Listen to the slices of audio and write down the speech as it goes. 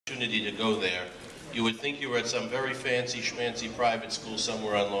opportunity to go there, you would think you were at some very fancy schmancy private school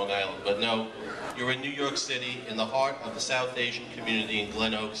somewhere on Long Island, but no, you're in New York City, in the heart of the South Asian community in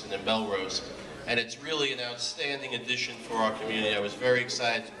Glen Oaks and in Belrose, and it's really an outstanding addition for our community. I was very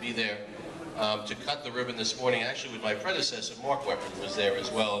excited to be there to cut the ribbon this morning, actually with my predecessor, Mark Weapon, was there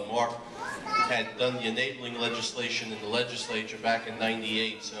as well, and Mark had done the enabling legislation in the legislature back in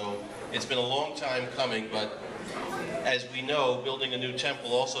 '98, so it's been a long time coming, but as we know, building a new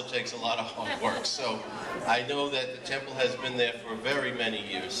temple also takes a lot of hard work. So I know that the temple has been there for very many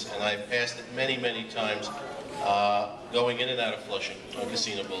years, and I've passed it many, many times going in and out of Flushing on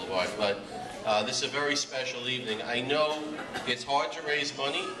Casino Boulevard. But this is a very special evening. I know it's hard to raise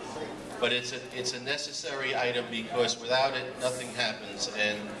money, but it's a necessary item because without it, nothing happens.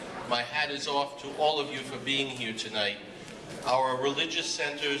 And my hat is off to all of you for being here tonight. Our religious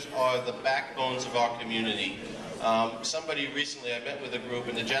centers are the backbones of our community. Somebody recently, I met with a group,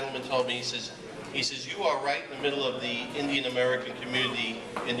 and the gentleman told me, he says, you are right in the middle of the Indian American community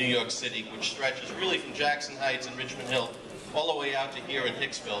in New York City, which stretches really from Jackson Heights and Richmond Hill all the way out to here in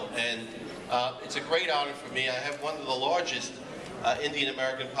Hicksville. And it's a great honor for me. I have one of the largest Indian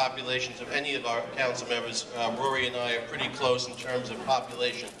American populations of any of our council members. Rory and I are pretty close in terms of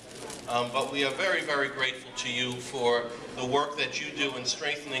population. But we are very, very grateful to you for the work that you do in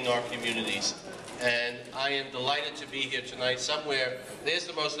strengthening our communities. And I am delighted to be here tonight. Somewhere, there's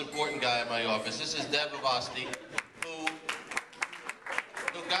the most important guy in my office. This is Deb Avasti, who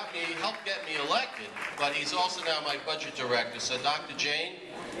helped get me elected, but he's also now my budget director. So Dr. Jane,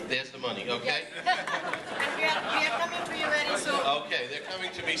 there's the money, okay? Yes. And we are coming to you very soon. Okay, they're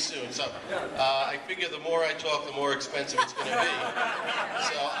coming to me soon. So I figure the more I talk, the more expensive it's going to be.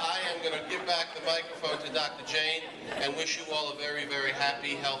 So I am going to give back the microphone to Dr. Jane and wish you all a very, very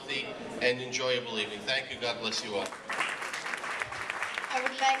happy, healthy, and enjoyable evening. Thank you. God bless you all. I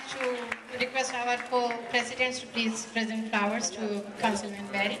would like to request our co-presidents to please present flowers to Councilman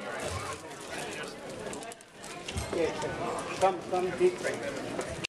Barry. Yes, come deep.